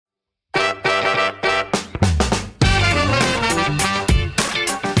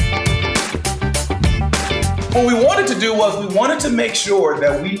What we wanted to do was we wanted to make sure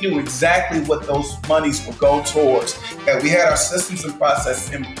that we knew exactly what those monies would go towards, that we had our systems and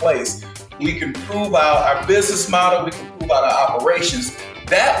processes in place. We can prove out our business model, we can prove out our operations.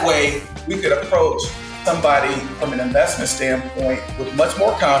 That way, we could approach somebody from an investment standpoint with much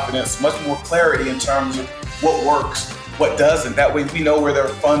more confidence, much more clarity in terms of what works, what doesn't. That way, we know where their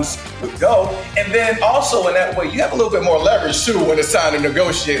funds would go. And then also in that way, you have a little bit more leverage too when it's time to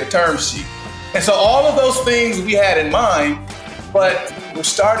negotiate a term sheet. And so all of those things we had in mind, but we're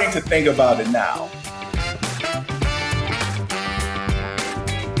starting to think about it now.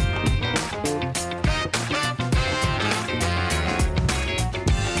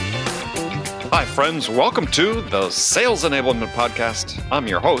 Hi, friends. Welcome to the Sales Enablement Podcast. I'm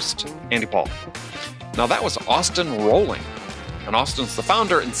your host, Andy Paul. Now, that was Austin Rolling. And Austin's the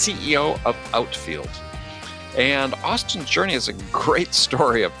founder and CEO of Outfield. And Austin's journey is a great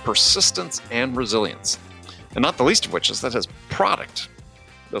story of persistence and resilience. And not the least of which is that his product,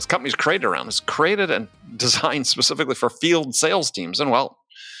 those companies created around, is created and designed specifically for field sales teams. And well,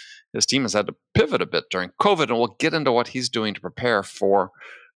 his team has had to pivot a bit during COVID, and we'll get into what he's doing to prepare for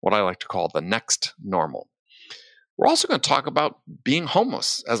what I like to call the next normal. We're also going to talk about being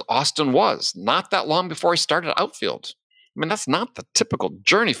homeless, as Austin was not that long before he started Outfield. I mean, that's not the typical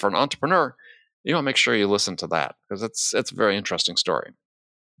journey for an entrepreneur. You want to make sure you listen to that because it's a very interesting story.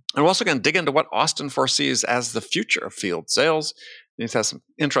 And we're also going to dig into what Austin foresees as the future of field sales. He has some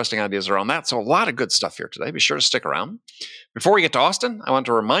interesting ideas around that. So a lot of good stuff here today. Be sure to stick around. Before we get to Austin, I want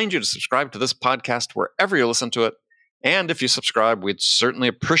to remind you to subscribe to this podcast wherever you listen to it. And if you subscribe, we'd certainly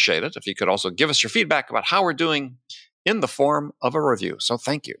appreciate it if you could also give us your feedback about how we're doing in the form of a review. So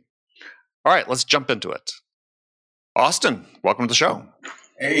thank you. All right, let's jump into it. Austin, welcome to the show.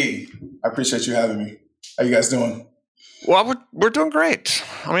 Hey, I appreciate you having me. How you guys doing? Well, we're doing great.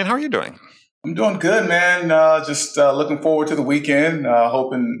 I mean, how are you doing? I'm doing good, man. Just looking forward to the weekend.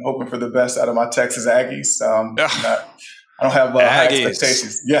 Hoping for the best out of my Texas Aggies. I don't have high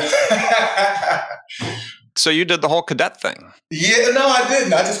expectations. Yeah. So you did the whole cadet thing? Yeah, no, I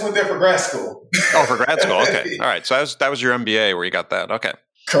didn't. I just went there for grad school. Oh, for grad school. Okay. All right. So that was your MBA where you got that. Okay.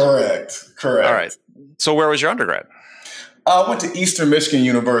 Correct. All right. So where was your undergrad? I went to Eastern Michigan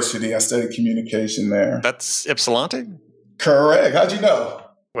University. I studied communication there. That's Ypsilanti? Correct. How'd you know?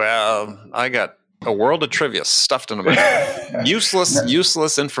 Well, I got a world of trivia stuffed into my head.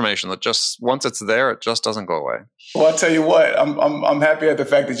 Useless information that just, once it's there, it just doesn't go away. Well, I'll tell you what, I'm happy at the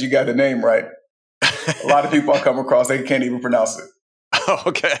fact that you got the name right. A lot of people I come across, they can't even pronounce it.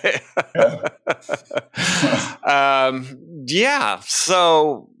 Okay. Yeah.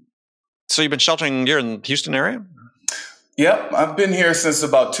 So you've been sheltering here in the Houston area? Yep, I've been here since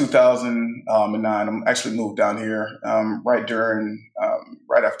about 2009. I'm actually moved down here during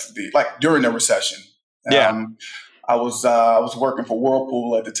the recession. Yeah. I was working for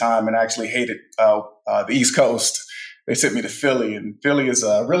Whirlpool at the time and actually hated the East Coast. They sent me to Philly, and Philly is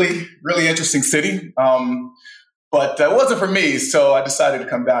a really, really interesting city. But it wasn't for me, so I decided to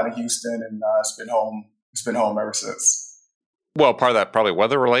come down to Houston, and it's been home ever since. Well, part of that probably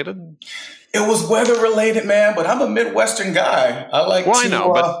weather related. It was weather related, man. But I'm a Midwestern guy. I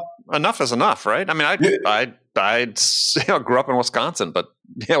know, but enough is enough, right? I mean, I grew up in Wisconsin, but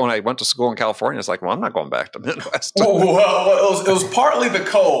when I went to school in California, it's like, well, I'm not going back to Midwest. Well, it was partly the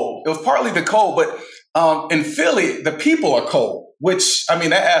cold. But in Philly, the people are cold, which, I mean,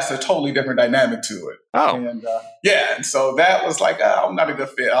 that adds a totally different dynamic to it. Oh. And and so that was like, I'm not a good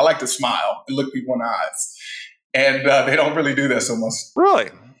fit. I like to smile and look people in the eyes. And they don't really do that so much. Really?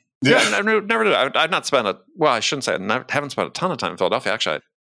 Yeah. I never did. I've not spent I shouldn't say I haven't spent a ton of time in Philadelphia. Actually, I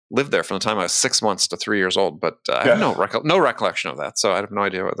lived there from the time I was 6 months to 3 years old, but I have no recollection of that. So I have no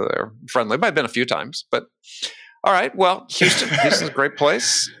idea whether they're friendly. It might have been a few times, but all right. Well, Houston's a great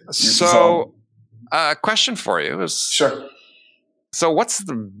place. So a question for you is, sure. So what's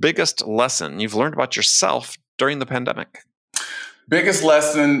the biggest lesson you've learned about yourself during the pandemic? Biggest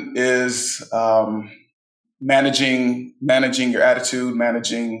lesson is managing your attitude,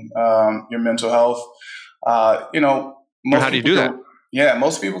 managing your mental health. How do you do that? Yeah,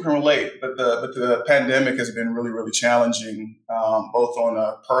 most people can relate, but the pandemic has been really, really challenging, both on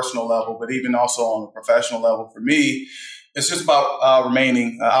a personal level, but even also on a professional level. For me, it's just about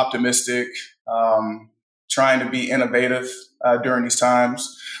remaining optimistic, trying to be innovative during these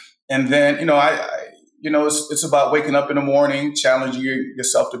times, and then it's about waking up in the morning, challenging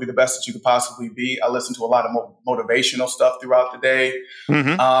yourself to be the best that you could possibly be. I listen to a lot of motivational stuff throughout the day.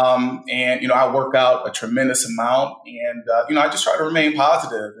 Mm-hmm. And I work out a tremendous amount, and I just try to remain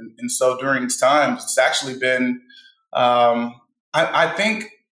positive. And so during these times, it's actually been, I think,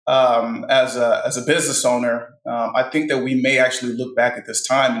 as a business owner, I think that we may actually look back at this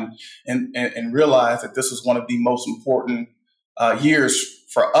time and realize that this was one of the most important years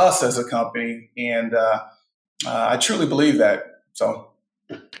for us as a company, and I truly believe that. So,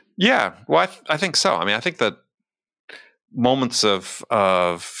 yeah, well, I think so. I mean, I think that moments of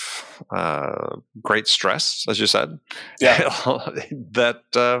great stress, as you said, yeah,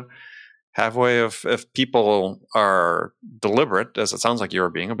 that have way of, if people are deliberate, as it sounds like you were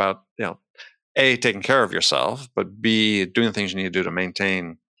being, about, A, taking care of yourself, but B, doing the things you need to do to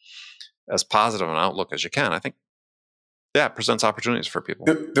maintain as positive an outlook as you can. I think, it presents opportunities for people.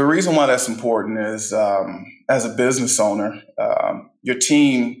 The reason why that's important is, as a business owner, your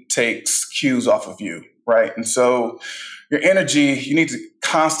team takes cues off of you, right? And so your energy, you need to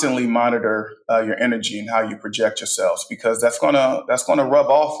constantly monitor your energy and how you project yourselves, because that's gonna rub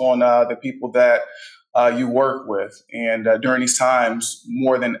off on the people that you work with. And during these times,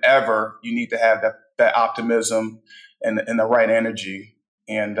 more than ever, you need to have that optimism and the right energy.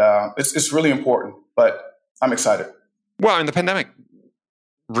 And it's really important. But I'm excited. Well, and the pandemic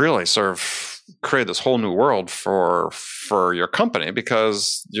really sort of created this whole new world for your company,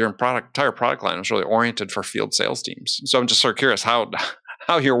 because your entire product line is really oriented for field sales teams. So I'm just sort of curious how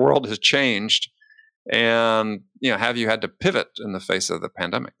your world has changed, and have you had to pivot in the face of the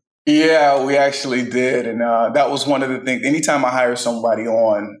pandemic? Yeah, we actually did. And that was one of the things. Anytime I hire somebody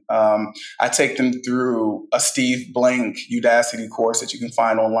on, I take them through a Steve Blank Udacity course that you can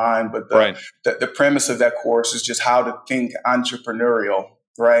find online. But the premise of that course is just how to think entrepreneurial,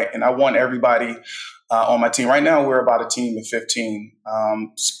 right? And I want everybody on my team. Right now, we're about a team of 15,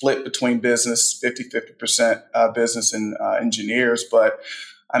 split between business, 50% business and engineers. But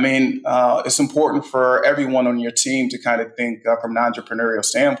I mean, it's important for everyone on your team to kind of think from an entrepreneurial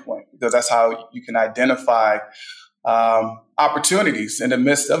standpoint, because that's how you can identify opportunities in the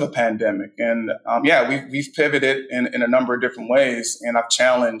midst of a pandemic. And we've pivoted in a number of different ways, and I've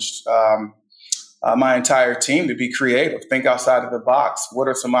challenged my entire team to be creative, think outside of the box. What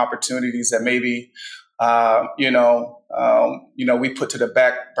are some opportunities that maybe we put to the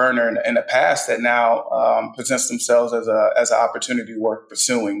back burner in the past that now presents themselves as an opportunity worth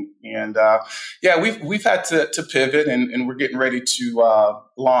pursuing? And we've had to pivot, and we're getting ready to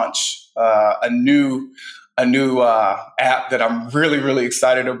launch a new app that I'm really, really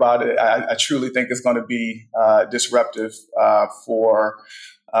excited about. I truly think it's going to be disruptive for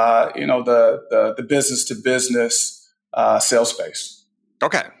the business to business sales space.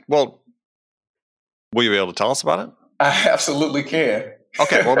 Okay, well, will you be able to tell us about it? I absolutely can.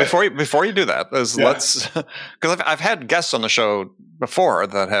 Okay. Well, before you do that, let's, because I've had guests on the show before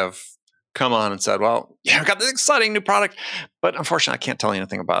that have come on and said, "Well, I've got this exciting new product, but unfortunately, I can't tell you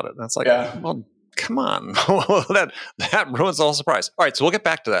anything about it." And it's like, well, come on, that ruins the whole surprise. All right, so we'll get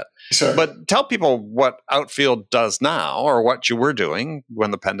back to that. Sure. But tell people what Outfield does now, or what you were doing when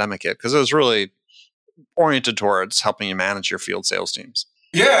the pandemic hit, because it was really oriented towards helping you manage your field sales teams.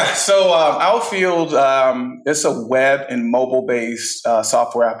 Yeah, so Outfield, it's a web and mobile-based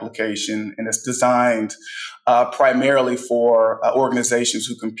software application, and it's designed primarily for organizations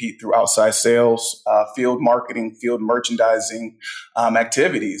who compete through outside sales, field marketing, field merchandising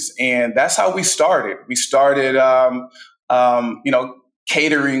activities. And that's how we started. We started,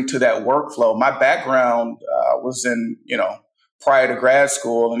 catering to that workflow. My background was in, prior to grad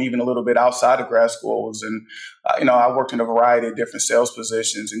school, and even a little bit outside of grad school, was in, I worked in a variety of different sales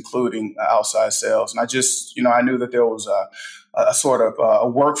positions, including outside sales. And I just, I knew that there was a sort of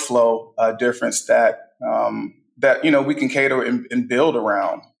a workflow difference that we can cater and build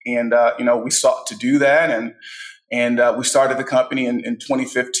around. And, we sought to do that. And we started the company in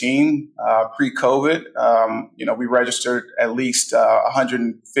 2015, pre-COVID. We registered at least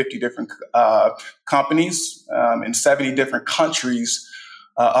 150 different companies in 70 different countries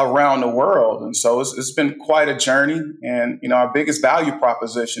around the world. And so it's been quite a journey. And, our biggest value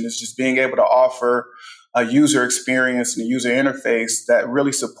proposition is just being able to offer a user experience and a user interface that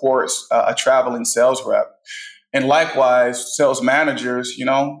really supports a traveling sales rep. And likewise, sales managers, you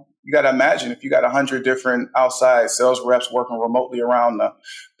got to imagine, if you got 100 different outside sales reps working remotely around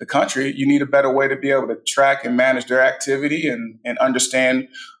the country, you need a better way to be able to track and manage their activity and understand,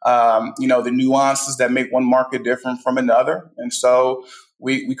 the nuances that make one market different from another. And so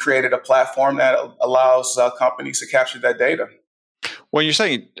we created a platform that allows companies to capture that data. Well, you're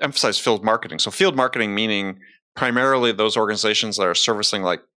saying emphasize field marketing. So field marketing meaning primarily those organizations that are servicing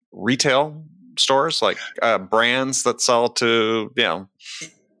like retail stores, like brands that sell to,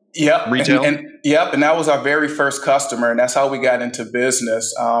 Yep, retail? And that was our very first customer, and that's how we got into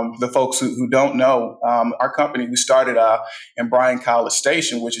business. The folks who don't know, our company, we started in Bryan College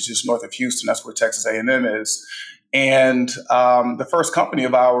Station, which is just north of Houston. That's where Texas A&M is. And the first company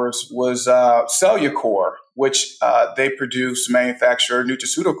of ours was Cellucor, which they manufacture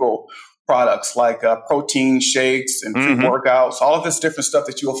nutraceutical products like protein shakes and pre-workouts, all of this different stuff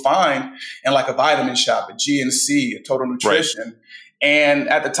that you'll find in like a vitamin shop, a GNC, a Total Nutrition. Right. And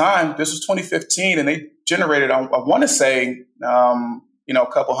at the time, this was 2015, and they generated, I want to say, a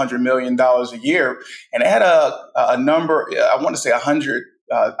couple $100 million a year. And they had a number, I want to say 100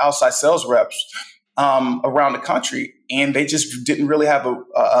 outside sales reps around the country. And they just didn't really have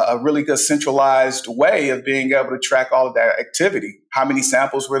a really good centralized way of being able to track all of that activity. How many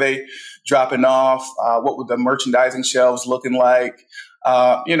samples were they dropping off? What were the merchandising shelves looking like?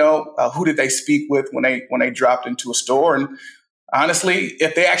 Who did they speak with when they dropped into a store? And honestly,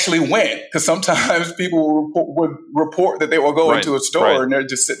 if they actually went, because sometimes people would report that they were going to a store and they're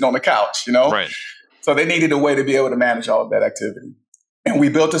just sitting on the couch, Right. So they needed a way to be able to manage all of that activity. And we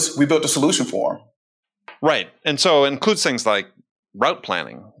built a solution for them. Right. And so it includes things like route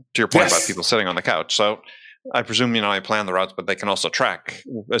planning, to your point about people sitting on the couch. So I presume, I plan the routes, but they can also track,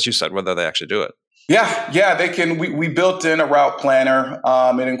 as you said, whether they actually do it. Yeah, they can. We built in a route planner.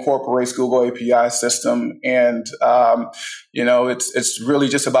 It incorporates Google API system, and it's really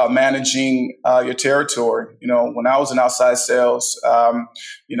just about managing your territory. When I was in outside sales, I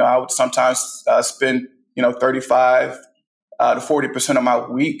would sometimes spend 35 to 40% of my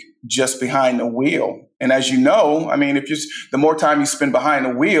week just behind the wheel. And as you know, the more time you spend behind the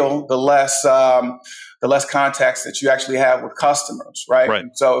wheel, the less contacts that you actually have with customers, right?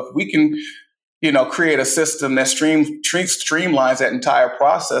 And so if we can create a system that streamlines that entire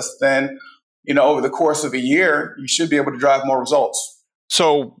process, then, over the course of a year, you should be able to drive more results.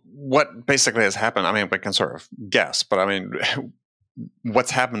 So what basically has happened, we can sort of guess, but what's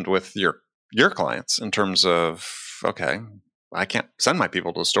happened with your clients in terms of, okay, I can't send my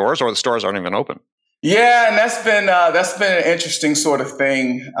people to the stores, or the stores aren't even open? Yeah, and that's been an interesting sort of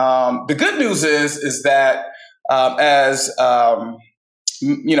thing. The good news is that as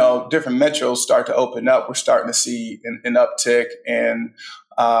different metros start to open up, we're starting to see an uptick in,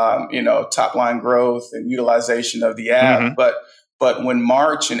 top line growth and utilization of the app. But when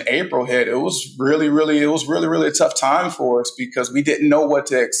March and April hit, it was really a tough time for us because we didn't know what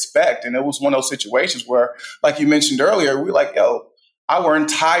to expect. And it was one of those situations where, like you mentioned earlier, we were like, our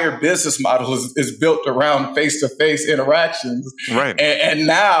entire business model is built around face-to-face interactions. Right. And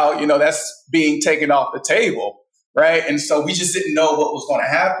now, that's being taken off the table. Right. And so we just didn't know what was going to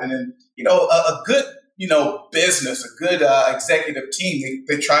happen. And, a good, business, a good executive team,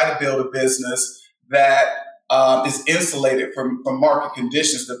 they try to build a business that is insulated from market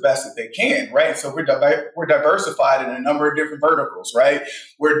conditions the best that they can. Right. So we're diversified in a number of different verticals. Right.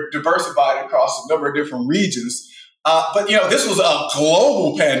 We're diversified across a number of different regions. But, this was a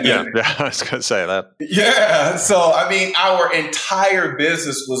global pandemic. Yeah, I was going to say that. Yeah. So, our entire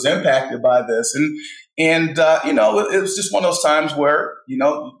business was impacted by this. And it was just one of those times where,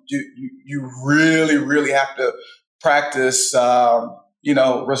 you really, really have to practice,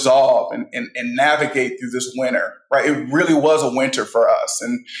 resolve and navigate through this winter, right? It really was a winter for us.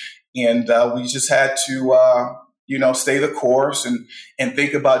 And we just had to, stay the course and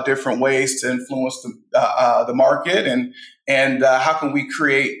think about different ways to influence the market and how can we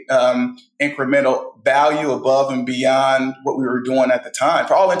create incremental value above and beyond what we were doing at the time.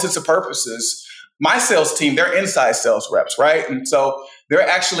 For all intents and purposes, my sales team, they're inside sales reps, right? And so they're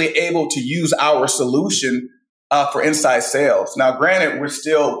actually able to use our solution for inside sales. Now, granted, we're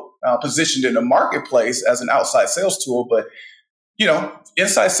still positioned in the marketplace as an outside sales tool, but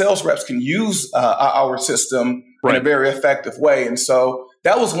inside sales reps can use our system in a very effective way. And so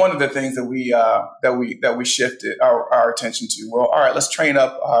that was one of the things that we shifted our attention to. Well, all right, let's train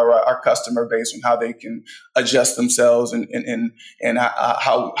up our customer base on how they can adjust themselves and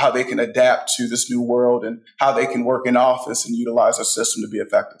how they can adapt to this new world and how they can work in office and utilize our system to be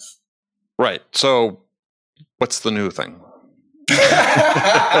effective. Right. So what's the new thing?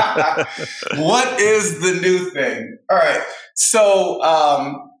 What is the new thing? All right. So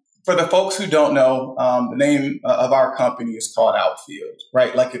for the folks who don't know, the name of our company is called Outfield,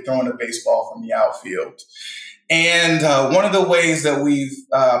 right? Like you're throwing a baseball from the outfield. And one of the ways that we've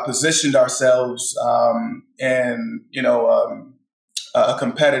positioned ourselves in, a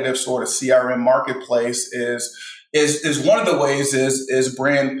competitive sort of CRM marketplace is one of the ways is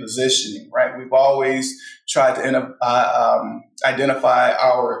brand positioning, right? We've always tried to identify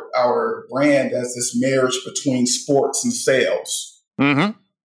our brand as this marriage between sports and sales. Mm-hmm.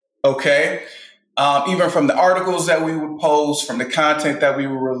 Okay. Even from the articles that we would post, from the content that we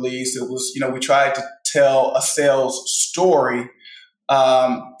would release, it was, we tried to tell a sales story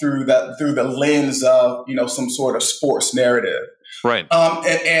through the lens of, some sort of sports narrative. Right. That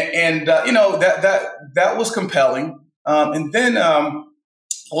was compelling. And then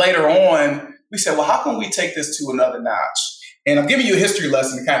later on, we said, well, how can we take this to another notch? And I'm giving you a history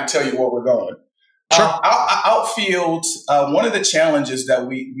lesson to kind of tell you where we're going. Sure. Outfield, one of the challenges that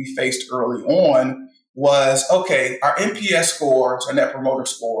we faced early on was, okay, our NPS scores, our Net Promoter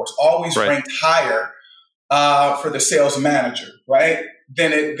scores, always ranked higher for the sales manager, right,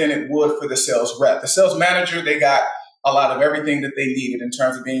 than it would for the sales rep. The sales manager, they got a lot of everything that they needed in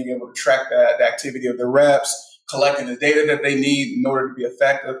terms of being able to track the activity of the reps, collecting the data that they need in order to be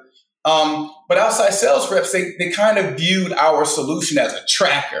effective. But outside sales reps, they kind of viewed our solution as a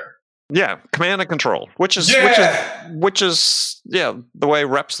tracker. Yeah, command and control, which is the way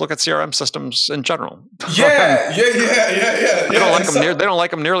reps look at CRM systems in general. Yeah. They don't like them. They don't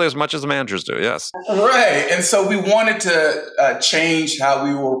like them nearly as much as the managers do. Yes. Right, and so we wanted to change how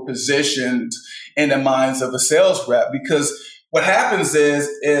we were positioned in the minds of a sales rep, because what happens is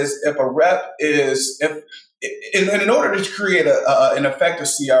if a rep in order to create an effective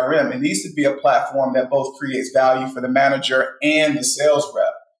CRM, it needs to be a platform that both creates value for the manager and the sales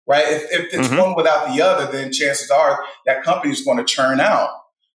rep. Right. If it's one without the other, then chances are that company is going to churn out.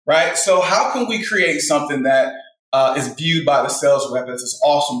 Right. So how can we create something that is viewed by the sales rep as this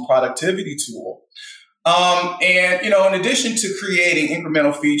awesome productivity tool? And, in addition to creating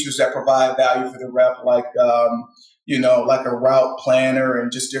incremental features that provide value for the rep, like a route planner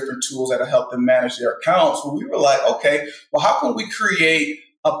and just different tools that'll help them manage their accounts, well, we were like, okay, well, how can we create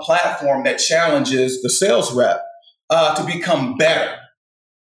a platform that challenges the sales rep to become better?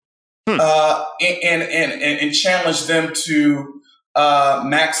 And challenge them to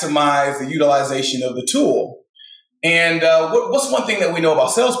maximize the utilization of the tool. And what's one thing that we know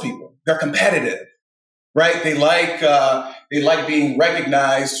about salespeople? They're competitive, right? They like being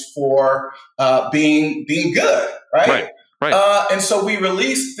recognized for being good, right? Right. And so we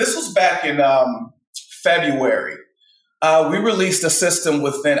released. This was back in February. We released a system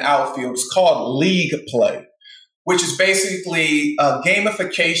within Outfield. It's called League Play, which is basically a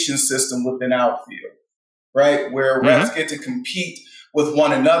gamification system within Outfield, right? Where reps get to compete with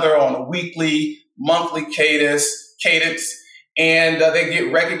one another on a weekly, monthly cadence, and they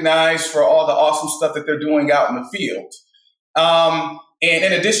get recognized for all the awesome stuff that they're doing out in the field. And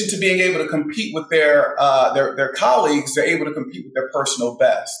in addition to being able to compete with their colleagues, they're able to compete with their personal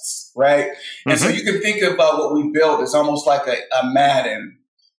bests, right? And so you can think about what we built as almost like a Madden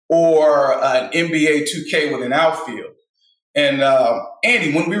or an NBA 2K within Outfield. And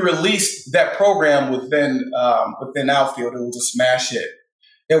Andy, when we released that program within Outfield, it was a smash hit.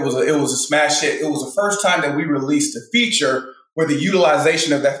 It was a smash hit. It was the first time that we released a feature where the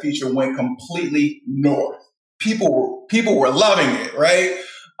utilization of that feature went completely north. People were loving it, right?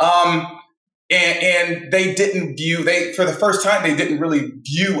 And they didn't for the first time, they didn't really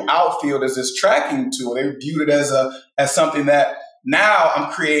view Outfield as this tracking tool. They viewed it as something that now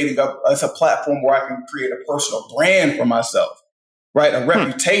I'm creating as a platform where I can create a personal brand for myself, right? A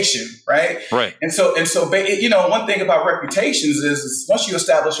reputation, right? Right. And so, one thing about reputations is once you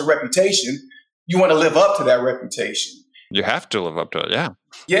establish a reputation, you want to live up to that reputation. You have to live up to it, yeah.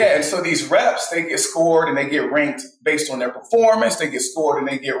 Yeah, and so these reps, they get scored and they get ranked based on their performance. They get scored and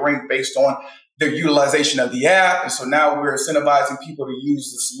they get ranked based on their utilization of the app. And so now we're incentivizing people to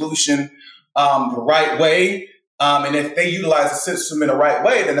use the solution the right way. And if they utilize the system in the right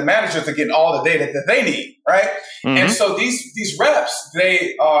way, then the managers are getting all the data that they need, right? And so these reps,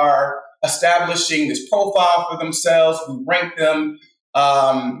 they are establishing this profile for themselves. We rank them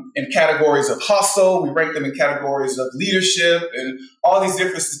in categories of hustle. We rank them in categories of leadership and all these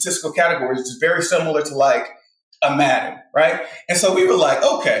different statistical categories. It's very similar to like a Madden, right? And so we were like,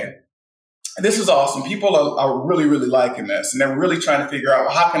 okay, this is awesome. People are really, really liking this. And they're really trying to figure out,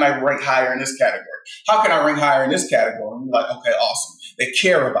 well, how can I rank higher in this category? How can I rank higher in this category? And we're like, okay, awesome. They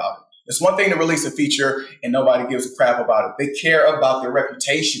care about it. It's one thing to release a feature and nobody gives a crap about it. They care about their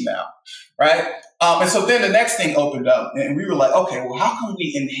reputation now, right? And so then the next thing opened up and we were like, okay, well, how can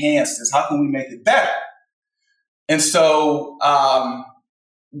we enhance this? How can we make it better? And so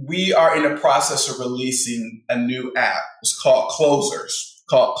we are in the process of releasing a new app. It's called Closers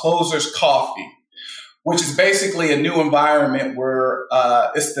Coffee, which is basically a new environment where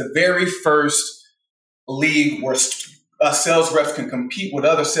it's the very first league where sales reps can compete with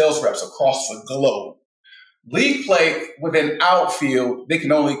other sales reps across the globe. League play within Outfield, they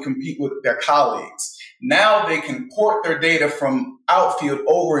can only compete with their colleagues. Now they can port their data from outfield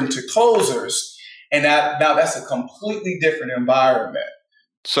over into closers. And now that's a completely different environment.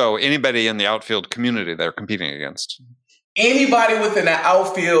 So anybody in the outfield community they're competing against? Anybody within the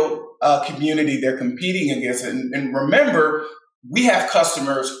outfield community they're competing against. And remember, we have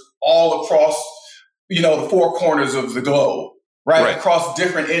customers all across, the four corners of the globe, right? Across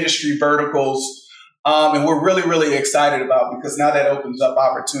different industry verticals. And we're really, really excited about, because now that opens up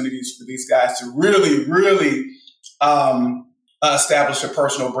opportunities for these guys to really, really establish a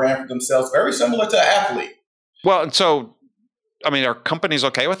personal brand for themselves, very similar to an athlete. Well, and so, are companies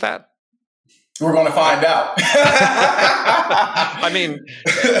okay with that? We're going to find out. I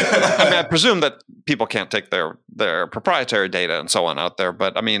presume that people can't take their proprietary data and so on out there.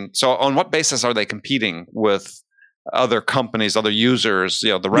 But so on what basis are they competing with other companies, other users,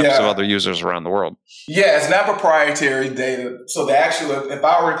 the reps of other users around the world? Yeah, it's not proprietary data. So if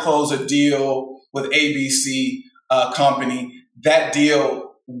I were to close a deal with ABC company, that deal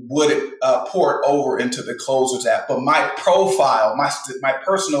would port over into the Closers app. But my profile, my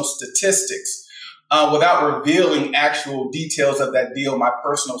personal statistics, without revealing actual details of that deal, my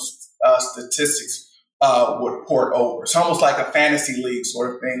personal statistics would port over. It's almost like a fantasy league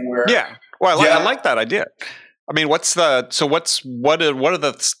sort of thing where. Yeah. Well, I like that idea. What are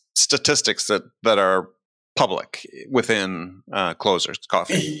the statistics that are public within Closers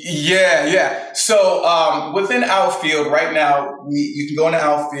Coffee? Yeah. So within Outfield right now, you can go into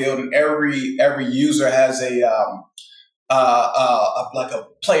Outfield, and every user has like a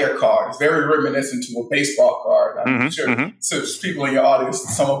player card. It's very reminiscent to a baseball card. I'm sure so people in your audience,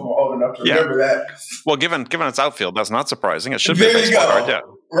 some of them are old enough to remember that. Well, given it's Outfield, that's not surprising. It should be a baseball card. Yeah.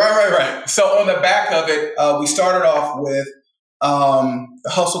 Right. So on the back of it, we started off with the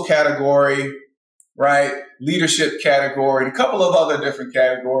hustle category, right? Leadership category, and a couple of other different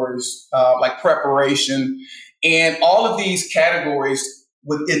categories like preparation. And all of these categories,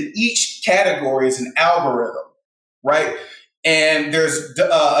 within each category is an algorithm, right? And there's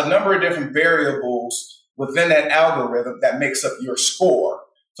a number of different variables within that algorithm that makes up your score.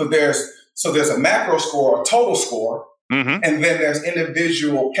 So there's a macro score, a total score, and then there's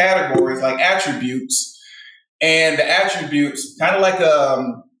individual categories like attributes. And the attributes, kind of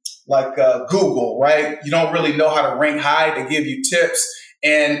like Google, right? You don't really know how to rank high to give you tips,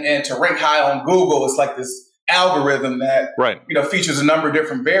 and to rank high on Google, it's like this algorithm that features a number of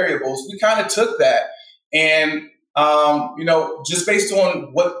different variables. We kind of took that and just based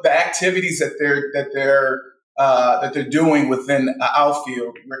on what the activities that they're doing within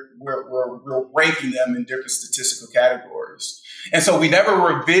Outfield, we're ranking them in different statistical categories. And so we never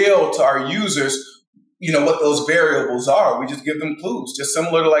reveal to our users what those variables are. We just give them clues, just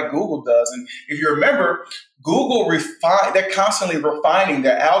similar to like Google does. And if you remember, Google they're constantly refining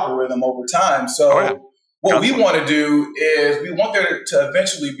their algorithm over time. So what we want to do is we want there to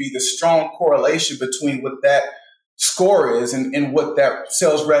eventually be the strong correlation between what that score is and what that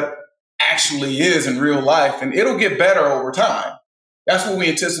sales rep actually is in real life. And it'll get better over time. That's what we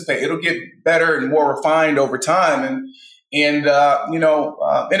anticipate. It'll get better and more refined over time. And in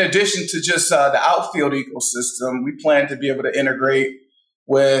addition to just the Outfield ecosystem, we plan to be able to integrate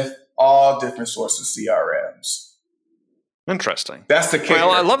with all different sorts of CRMs. Interesting. That's the kicker.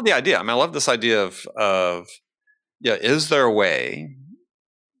 Well, I love the idea. I love this idea of is there a way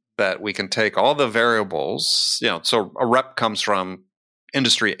that we can take all the variables, so a rep comes from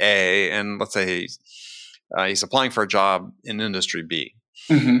industry A, and let's say he's applying for a job in industry B.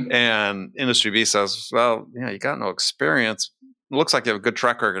 And industry B says, well, you got no experience. It looks like you have a good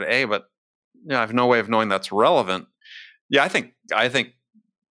track record at A, but I have no way of knowing that's relevant. Yeah, I think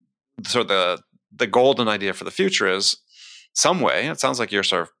sort of the golden idea for the future is some way, it sounds like you're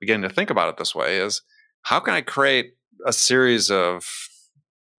sort of beginning to think about it this way, is how can I create a series of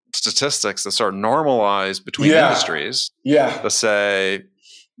statistics that sort of normalize between industries to say,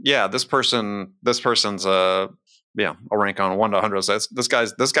 this person's a rank on 1 to 100. So this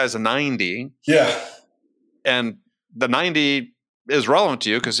guy's a 90. Yeah. And the 90 is relevant to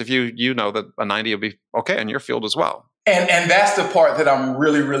you because if you know that a 90 will be okay in your field as well. And that's the part that I'm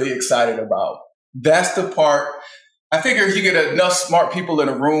really, really excited about. That's the part. I figure if you get enough smart people in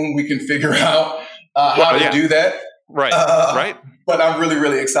a room, we can figure out how to do that. Right. Right. But I'm really,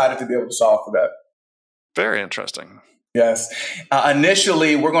 really excited to be able to solve for that. Very interesting. Yes.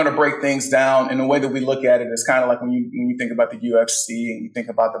 Initially, we're going to break things down in the way that we look at it. It's kind of like when you think about the UFC and you think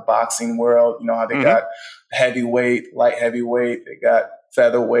about the boxing world, how they got heavyweight, light heavyweight, they got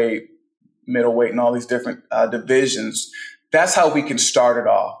featherweight, middleweight, and all these different divisions. That's how we can start it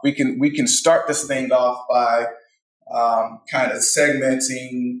off. We can start this thing off by kind of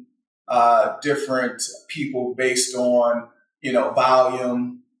segmenting different people based on,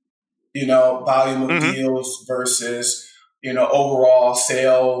 volume, volume of deals versus, overall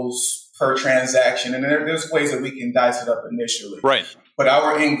sales per transaction. And there's ways that we can dice it up initially. Right. But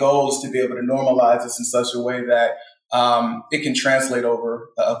our end goal is to be able to normalize this in such a way that it can translate over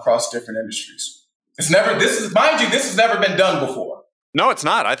across different industries. Mind you, this has never been done before. No, it's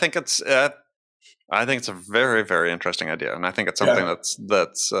not. I think it's a very, very interesting idea, and I think it's something that's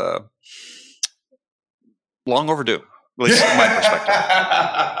long overdue, at least from my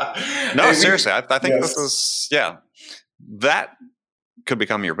perspective. No, seriously, I think this is that could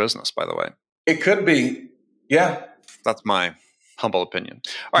become your business. By the way, it could be. Yeah, that's my humble opinion.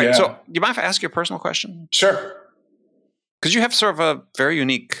 All right, so do you mind if I ask you a personal question? Sure. Because you have sort of a very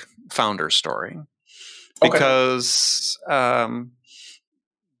unique founder story. Because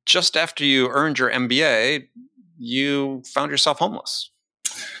just after you earned your MBA, you found yourself homeless.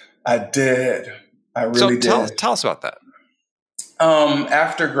 I did. I really did. Tell us about that.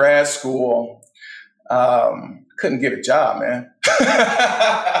 After grad school, couldn't get a job, man.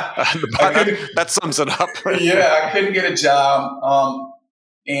 That sums it up. Yeah, I couldn't get a job.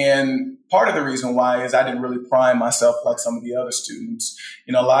 And part of the reason why is I didn't really prime myself like some of the other students.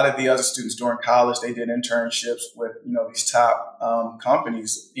 A lot of the other students during college, they did internships with, these top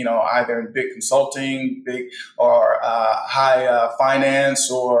companies, either in big consulting, big or high finance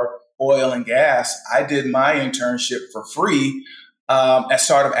or oil and gas. I did my internship for free at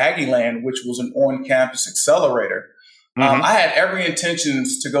Startup Aggieland, which was an on-campus accelerator. I had every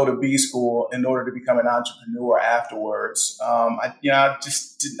intentions to go to B school in order to become an entrepreneur afterwards. I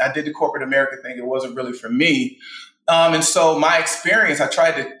did the corporate America thing. It wasn't really for me. And so my experience, I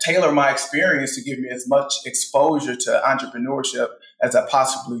tried to tailor my experience to give me as much exposure to entrepreneurship as I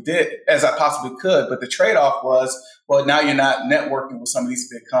possibly could. But the trade-off was, well, now you're not networking with some of these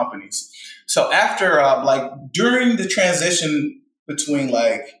big companies. So after, during the transition between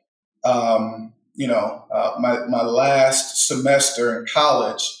my last semester in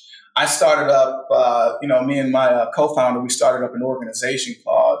college, I started up, me and my co-founder, we started up an organization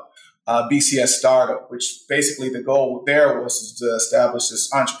called BCS Startup, which basically the goal there was to establish this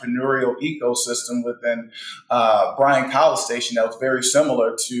entrepreneurial ecosystem within Bryan College Station that was very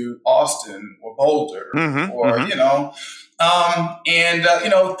similar to Austin or Boulder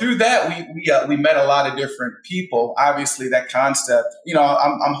through that, we met a lot of different people. Obviously, that concept,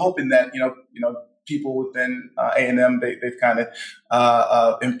 I'm hoping that, people within A&M, they've kind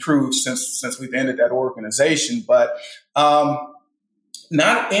of improved since we've ended that organization. But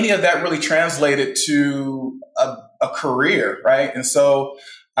not any of that really translated to a career, right? And so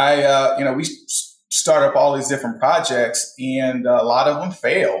we start up all these different projects, and a lot of them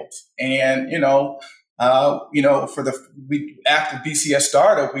failed. And after BCS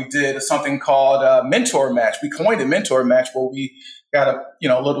Startup, we did something called Mentor Match. We coined a Mentor Match, where we got a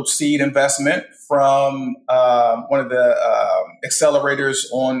little seed investment from one of the accelerators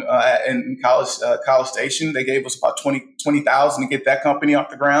in College Station. They gave us about $20,000 to get that company off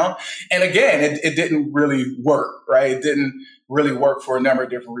the ground. And again, it didn't really work, right? It didn't really work for a number of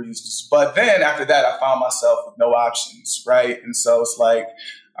different reasons. But then after that, I found myself with no options, right? And so it's like,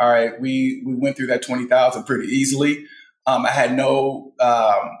 all right, we went through that 20,000 pretty easily. I had no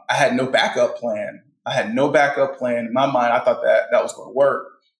backup plan. I had no backup plan. In my mind, I thought that was going to work,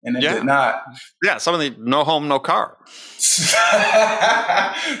 and it did not. Yeah, suddenly no home, no car.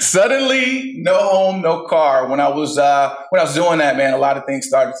 Suddenly, no home, no car. When I was doing that, man, a lot of things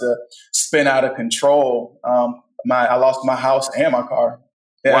started to spin out of control. I lost my house and my car.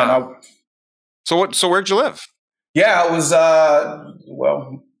 Yeah, wow. So where'd you live? Yeah, I was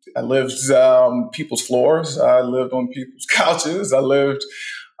I lived people's floors. I lived on people's couches. I lived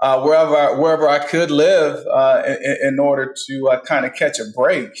wherever I could live in order to kind of catch a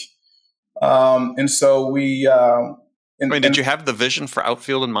break. And so we. Did you have the vision for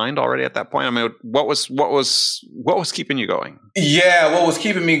Outfield in mind already at that point? I mean, what was keeping you going? Yeah, what was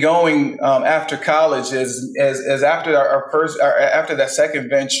keeping me going after college is after after that second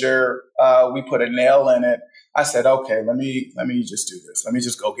venture, we put a nail in it. I said, okay, let me just do this. Let me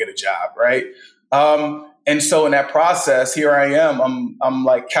just go get a job, right? And so in that process, here I am. I'm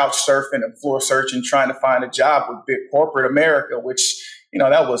like couch surfing and floor searching, trying to find a job with big corporate America, which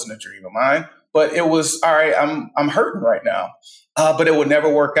that wasn't a dream of mine. But it was all right. I'm hurting right now, but it would never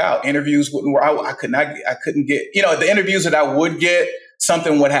work out. Interviews wouldn't work. I couldn't get the interviews that I would get.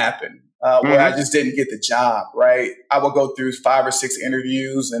 Something would happen where I just didn't get the job. Right? I would go through 5 or 6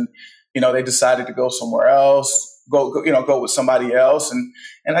 interviews, and they decided to go somewhere else, go with somebody else.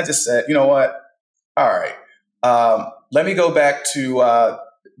 And I just said, you know what? All right. Let me go back to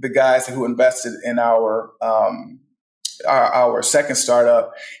the guys who invested in our second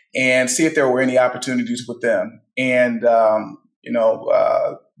startup and see if there were any opportunities with them. And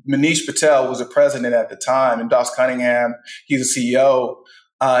Manish Patel was the president at the time, and Doss Cunningham, he's a CEO.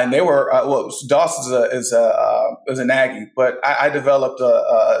 And they were Doss is an Aggie, but I developed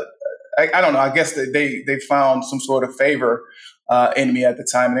I don't know. I guess they found some sort of favor in me at the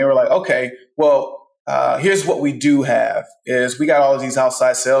time, and they were like, okay, well, here's what we do have is we got all of these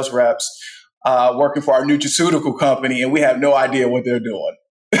outside sales reps working for our nutraceutical company, and we have no idea what they're doing.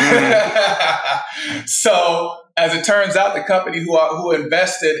 So as it turns out, the company who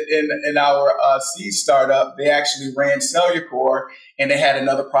invested in our seed startup, they actually ran Cellucor, and they had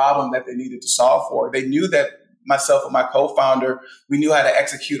another problem that they needed to solve for. They knew that myself and my co-founder, we knew how to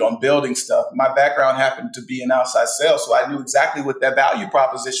execute on building stuff. My background happened to be in outside sales, so I knew exactly what that value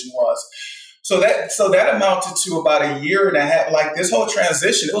proposition was. So that amounted to about a year and a half. Like this whole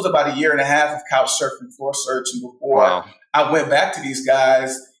transition, it was about a year and a half of couch surfing, floor searching before I went back to these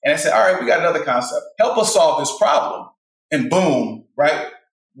guys and I said, all right, we got another concept. Help us solve this problem. And boom, right?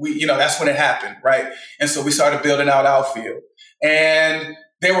 That's when it happened, right? And so we started building out Outfield. And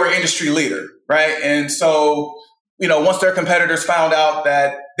they were an industry leader, right? And so, once their competitors found out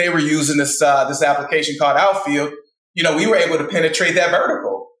that they were using this application called Outfield, we were able to penetrate that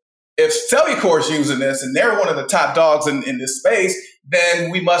vertical. If Cellucor is using this and they're one of the top dogs in this space,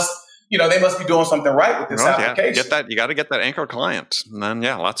 then they must be doing something right with this application. Yeah, you got to get that anchor client, and then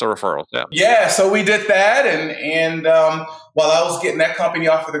lots of referrals. Yeah. So we did that, and while I was getting that company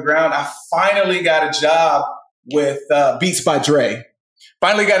off of the ground, I finally got a job with Beats by Dre.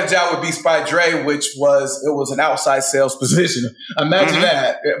 Finally got a job with Beats by Dre, which was an outside sales position. Imagine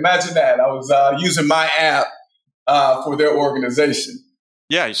that. I was using my app for their organization.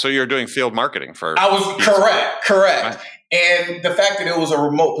 Yeah, so you're doing field marketing for. I was correct. Right. And the fact that it was a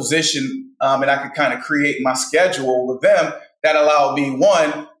remote position, and I could kind of create my schedule with them, that allowed me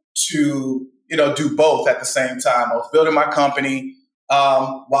to do both at the same time. I was building my company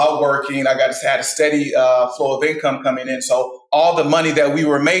while working. I had a steady flow of income coming in. So all the money that we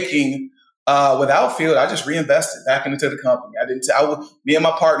were making with Outfield, I just reinvested back into the company. Me and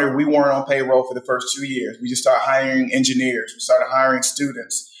my partner, we weren't on payroll for the first 2 years. We just started hiring engineers. We started hiring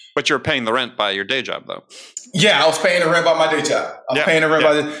students. But you're paying the rent by your day job, though. Yeah, I was paying the rent by my day job.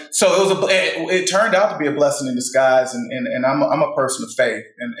 So it turned out to be a blessing in disguise. And I'm a person of faith,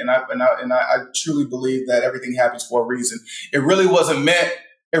 and I truly believe that everything happens for a reason. It really wasn't meant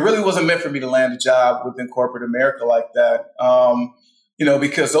for me to land a job within corporate America like that.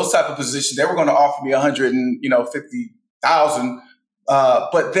 Because those type of positions, they were going to offer me $150,000.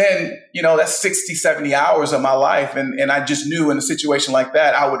 But then, that's 60, 70 hours of my life. And I just knew in a situation like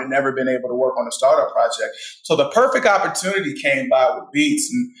that, I would have never been able to work on a startup project. So the perfect opportunity came by with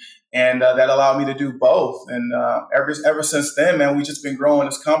Beats, and that allowed me to do both. And ever since then, man, we've just been growing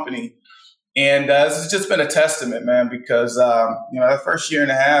this company. And this has just been a testament, man, because, that first year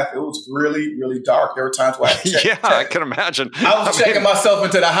and a half, it was really, really dark. There were times where I can imagine. I was checking myself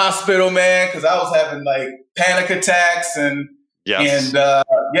into the hospital, man, because I was having panic attacks and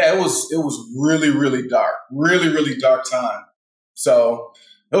it was really, really dark, really, really dark time. So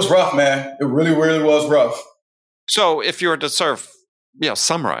it was rough, man. It really, really was rough. So if you were to sort of,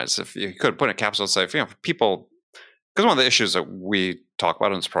 summarize, if you could put in a capsule, say, people, because one of the issues that we talk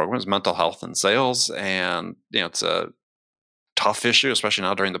about in this program is mental health in sales. And, it's a tough issue, especially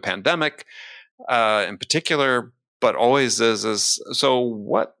now during the pandemic in particular, but always is. So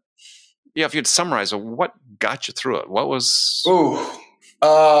what, if you'd summarize, what got you through it? What was? A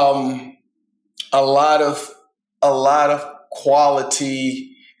lot of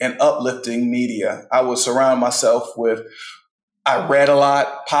quality and uplifting media. I would surround myself with. I read a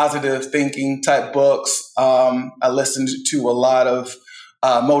lot, positive thinking type books. I listened to a lot of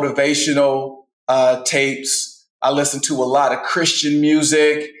motivational tapes. I listened to a lot of Christian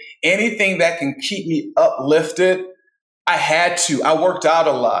music. Anything that can keep me uplifted. I had to. I worked out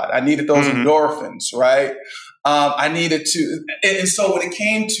a lot. I needed those endorphins, right? I needed to. And so when it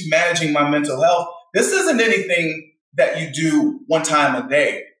came to managing my mental health, this isn't anything that you do one time a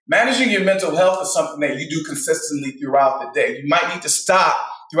day. Managing your mental health is something that you do consistently throughout the day. You might need to stop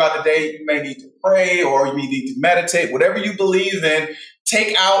throughout the day. You may need to pray, or you may need to meditate, whatever you believe in.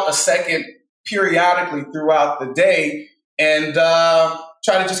 Take out a second periodically throughout the day and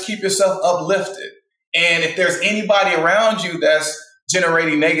try to just keep yourself uplifted. And if there's anybody around you that's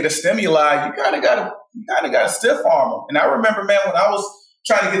generating negative stimuli, you kind of gotta stiff arm them. And I remember, man, when I was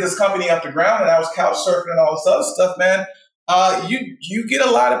trying to get this company off the ground and I was couch surfing and all this other stuff, man, You get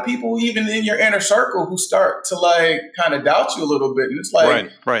a lot of people even in your inner circle who start to like kind of doubt you a little bit, and it's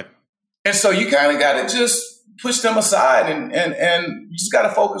like right. And so you kind of got to just push them aside, and you just got to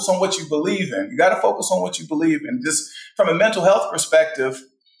focus on what you believe in. You got to focus on what you believe in. Just from a mental health perspective.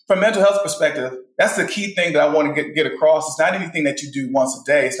 That's the key thing that I want to get across. It's not anything that you do once a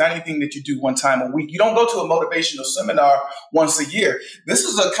day. It's not anything that you do one time a week. You don't go to a motivational seminar once a year. This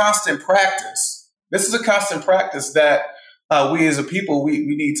is a constant practice. That we as a people,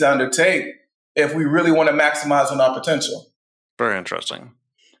 we need to undertake if we really want to maximize on our potential. Very interesting.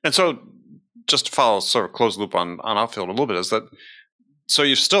 And so just to follow, sort of close the loop on Outfield a little bit, is that, so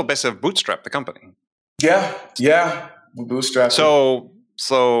you still basically have bootstrapped the company? Yeah, we bootstrapped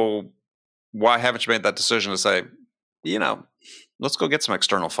So why haven't you made that decision to say, let's go get some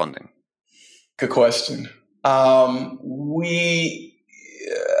external funding? Good question.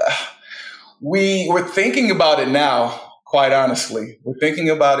 We're thinking about it now, quite honestly.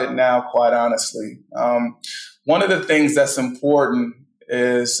 One of the things that's important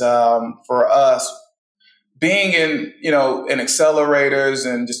is for us being in accelerators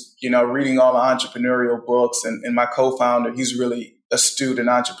and just, reading all the entrepreneurial books, and my co-founder, he's really astute in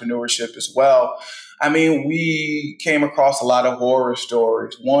entrepreneurship as well. I mean, we came across a lot of horror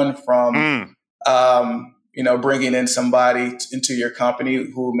stories. One from, bringing in somebody into your company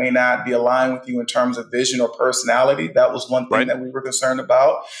who may not be aligned with you in terms of vision or personality. That was one thing that we were concerned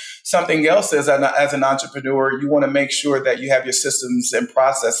about. Something else is, as an entrepreneur, you want to make sure that you have your systems and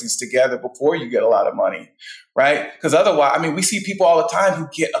processes together before you get a lot of money, right? Because otherwise, we see people all the time who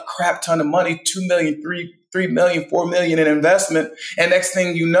get a crap ton of money, 2 million, 3 million, 4 million in investment. And next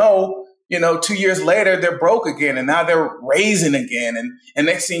thing you know, 2 years later, they're broke again. And now they're raising again. And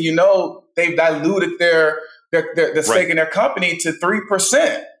next thing you know, they've diluted their stake in their company to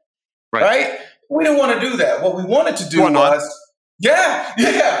 3%. Right? We didn't want to do that. What we wanted to do was,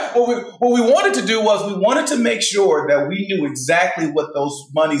 What we wanted to do was we wanted to make sure that we knew exactly what those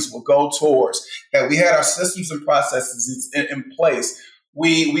monies would go towards, that we had our systems and processes in place.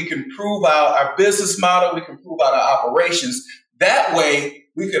 We can prove out our business model. We can prove out our operations. That way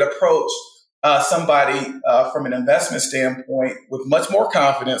we could approach somebody from an investment standpoint with much more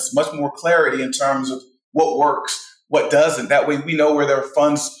confidence, much more clarity in terms of what works, what doesn't. That way we know where those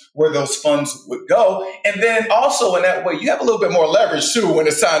funds would go. And then also in that way, you have a little bit more leverage too when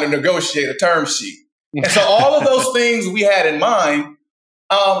it's time to negotiate a term sheet. And so all of those things we had in mind.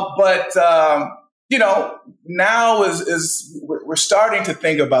 Now we're starting to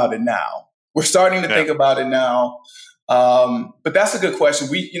think about it now. But that's a good question.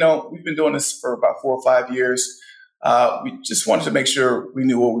 We've been doing this for about 4 or 5 years. We just wanted to make sure we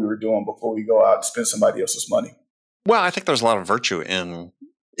knew what we were doing before we go out and spend somebody else's money. Well, I think there's a lot of virtue in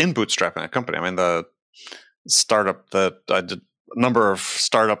bootstrapping a company. The startup that I did, a number of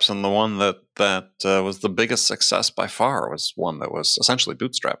startups, and the one that was the biggest success by far was one that was essentially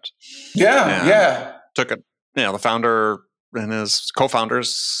bootstrapped. Took it, the founder and his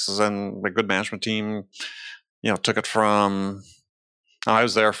co-founders and the good management team, took it from, I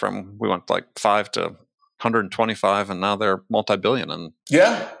was there from, we went like 5 to 125, and now they're multi-billion, and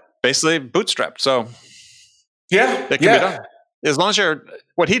basically bootstrapped. So it can be done. As long as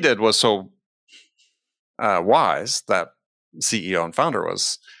what he did was so wise, that CEO and founder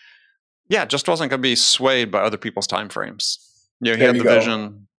was, just wasn't going to be swayed by other people's timeframes. He had the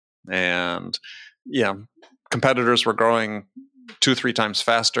vision, and competitors were growing 2-3 times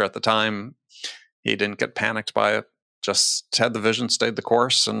faster at the time. He didn't get panicked by it. Just had the vision, stayed the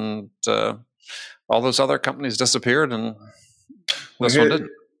course, and all those other companies disappeared, and this one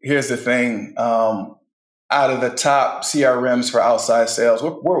didn't. Here's the thing. Out of the top CRMs for outside sales,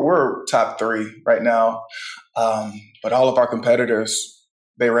 we're top 3 right now. But all of our competitors,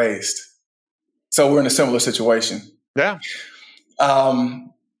 they raised. So we're in a similar situation. Yeah.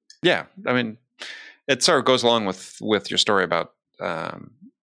 It sort of goes along with your story about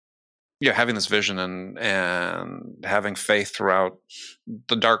having this vision and having faith throughout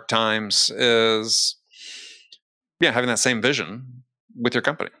the dark times, is having that same vision with your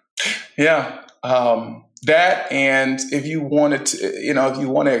company. That, and if you wanted to, if you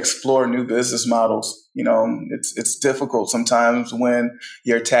want to explore new business models, it's difficult sometimes when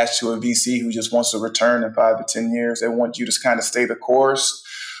you're attached to a VC who just wants to return in 5 to 10 years. They want you to kind of stay the course.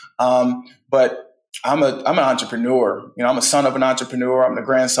 But I'm an entrepreneur. I'm a son of an entrepreneur. I'm the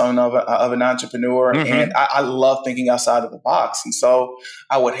grandson of an entrepreneur, and I love thinking outside of the box. And so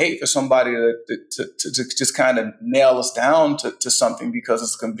I would hate for somebody to just kind of nail us down to something because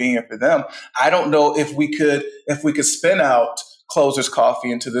it's convenient for them. I don't know if we could spin out Closers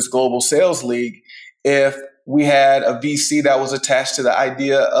Coffee into this global sales league if we had a VC that was attached to the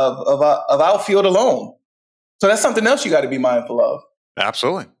idea of outfield alone. So that's something else you got to be mindful of.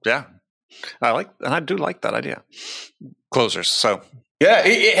 Absolutely. Yeah. I do like that idea. Closers. So yeah,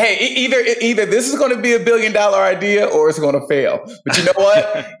 either this is going to be $1 billion idea or it's going to fail. But you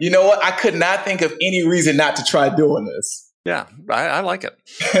know what? I could not think of any reason not to try doing this. Yeah, I like it.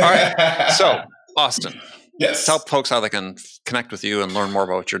 All right. So, Austin, yes, tell folks how they can connect with you and learn more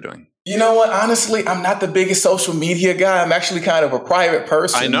about what you're doing. You know what? Honestly, I'm not the biggest social media guy. I'm actually kind of a private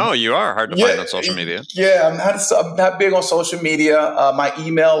person. I know you are hard to find on social media. Yeah, I'm not big on social media. My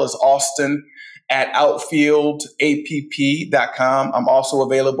email is austin@outfieldapp.com. I'm also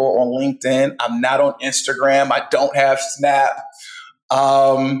available on LinkedIn. I'm not on Instagram. I don't have Snap.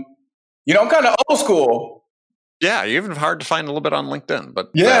 I'm kind of old school. Yeah, you're even hard to find a little bit on LinkedIn, but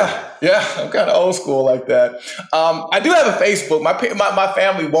yeah, I'm kind of old school like that. I do have a Facebook. My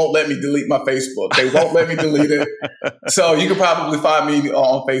family won't let me delete my Facebook. They won't let me delete it. So you can probably find me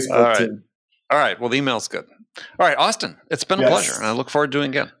on Facebook too. All right. Well, the email's good. All right, Austin, it's been a pleasure, and I look forward to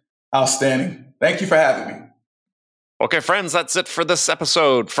doing it again. Outstanding. Thank you for having me. Okay, friends, that's it for this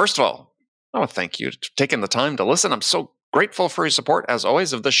episode. First of all, I want to thank you for taking the time to listen. I'm so grateful for your support, as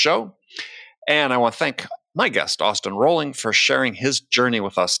always, of this show. And I want to thank my guest, Austin Rolling, for sharing his journey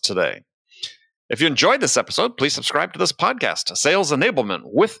with us today. If you enjoyed this episode, please subscribe to this podcast, Sales Enablement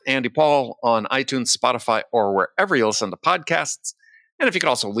with Andy Paul, on iTunes, Spotify, or wherever you listen to podcasts. And if you could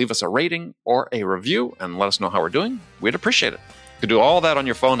also leave us a rating or a review and let us know how we're doing, we'd appreciate it. You can do all that on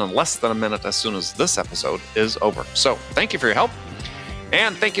your phone in less than a minute as soon as this episode is over. So thank you for your help.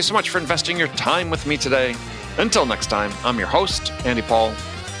 And thank you so much for investing your time with me today. Until next time, I'm your host, Andy Paul.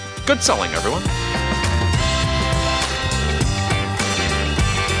 Good selling, everyone.